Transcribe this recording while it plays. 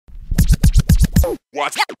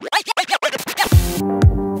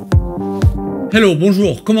Hello,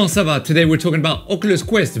 bonjour, comment ça va? Today we're talking about Oculus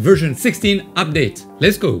Quest version 16 update.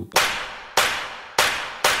 Let's go!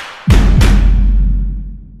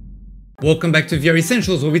 Welcome back to VR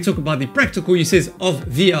Essentials, where we talk about the practical uses of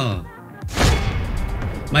VR.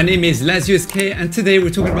 My name is LazioSK, and today we're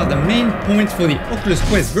talking about the main points for the Oculus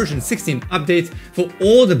Quest version 16 update. For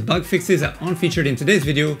all the bug fixes that aren't featured in today's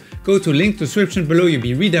video, go to link description below. You'll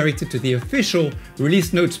be redirected to the official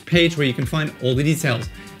release notes page where you can find all the details.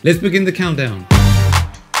 Let's begin the countdown.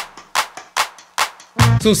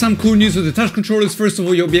 So some cool news with the touch controllers. First of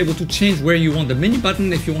all, you'll be able to change where you want the menu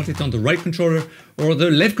button, if you want it on the right controller or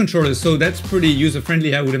the left controller. So that's pretty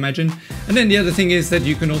user-friendly, I would imagine. And then the other thing is that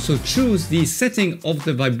you can also choose the setting of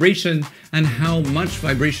the vibration and how much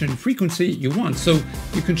vibration frequency you want. So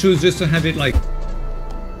you can choose just to have it like,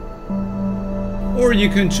 or you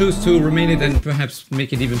can choose to remain it and perhaps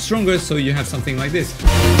make it even stronger, so you have something like this.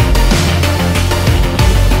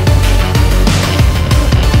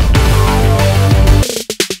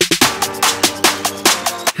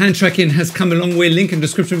 Hand tracking has come a long way. Link in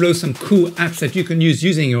description below, some cool apps that you can use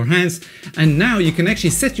using your hands. And now you can actually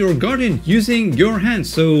set your guardian using your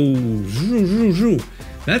hands. So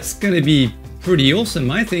that's gonna be pretty awesome,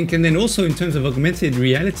 I think. And then also in terms of augmented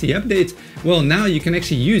reality update, well, now you can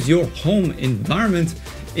actually use your home environment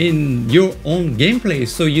in your own gameplay.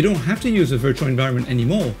 So you don't have to use a virtual environment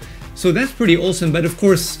anymore. So that's pretty awesome, but of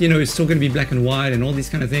course, you know, it's still going to be black and white and all these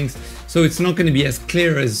kind of things. So it's not going to be as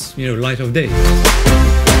clear as, you know, light of day.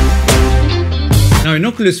 Now in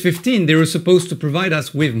Oculus 15, they were supposed to provide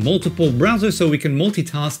us with multiple browsers so we can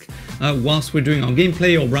multitask whilst we're doing our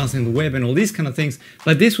gameplay or browsing the web and all these kind of things.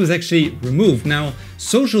 But this was actually removed. Now,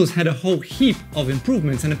 Socials had a whole heap of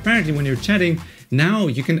improvements, and apparently when you're chatting, now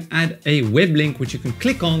you can add a web link which you can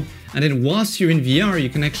click on, and then whilst you're in VR, you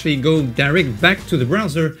can actually go direct back to the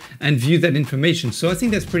browser and view that information. So I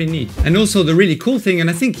think that's pretty neat. And also the really cool thing,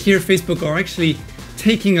 and I think here Facebook are actually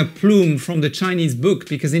taking a plume from the Chinese book,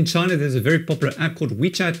 because in China there's a very popular app called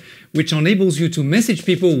WeChat which enables you to message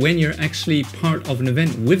people when you're actually part of an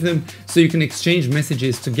event with them, so you can exchange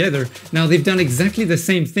messages together. Now they've done exactly the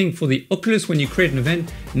same thing for the Oculus. When you create an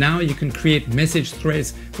event, now you can create message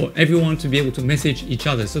threads for everyone to be able to message each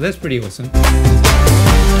other, so that's pretty awesome.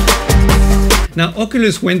 Now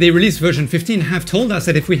Oculus, when they released version 15, have told us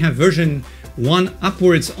that if we have version 1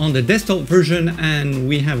 upwards on the desktop version and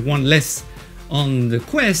we have one less on the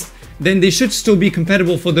Quest, then they should still be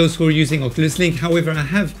compatible for those who are using Oculus Link. However, I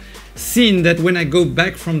have seen that when I go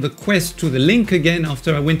back from the Quest to the Link again,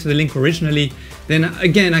 after I went to the Link originally, then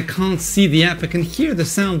again I can't see the app. I can hear the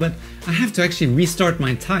sound, but I have to actually restart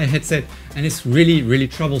my entire headset, and it's really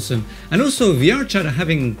troublesome. And also VR chat are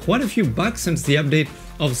having quite a few bugs since the update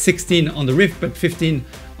of 16 on the Rift, but 15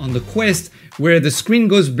 on the Quest, where the screen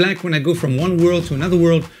goes black when I go from one world to another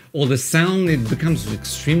world, or the sound, it becomes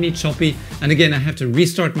extremely choppy. And again, I have to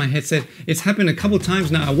restart my headset. It's happened a couple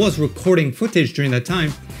times now. I was recording footage during that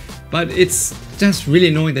time, but it's just really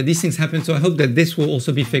annoying that these things happen. So I hope that this will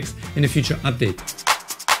also be fixed in a future update.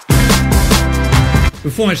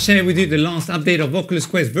 Before I share with you the last update of Oculus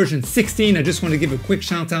Quest version 16, I just want to give a quick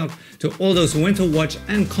shout out to all those who went to watch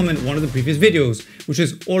and comment one of the previous videos, which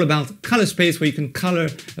is all about color space, where you can color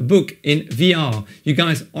a book in VR. You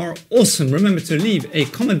guys are awesome. Remember to leave a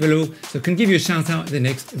comment below so I can give you a shout out in the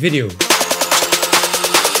next video.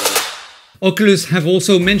 Oculus have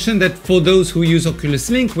also mentioned that for those who use Oculus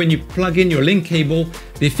Link, when you plug in your Link cable,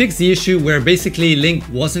 they fixed the issue where basically Link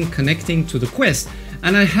wasn't connecting to the Quest.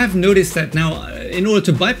 And I have noticed that now, in order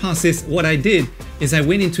to bypass this, what I did is I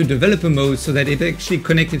went into developer mode so that it actually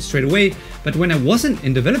connected straight away. But when I wasn't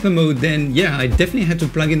in developer mode, then yeah, I definitely had to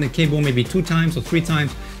plug in the cable maybe 2 times or 3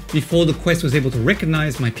 times before the Quest was able to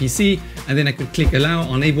recognize my PC, and then I could click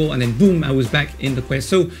allow, enable, and then boom, I was back in the Quest.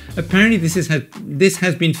 So apparently this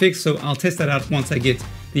has been fixed, so I'll test that out once I get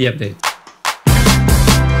the update.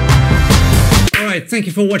 Alright, thank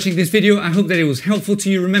you for watching this video. I hope that it was helpful to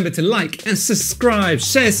you. Remember to like and subscribe,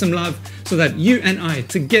 share some love, so that you and I,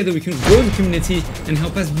 together, we can grow the community and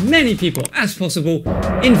help as many people as possible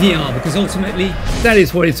in VR, because ultimately, that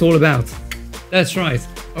is what it's all about. That's right.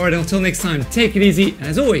 Alright, until next time, take it easy, and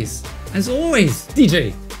as always,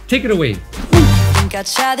 DJ, take it away. I think I'll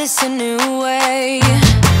try this a new way.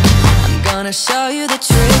 I'm gonna show you the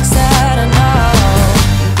tricks that I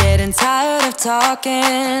know. I'm getting tired of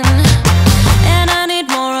talking, and I need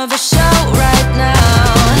more of a show right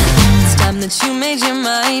now. It's time that you made your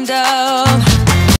mind up.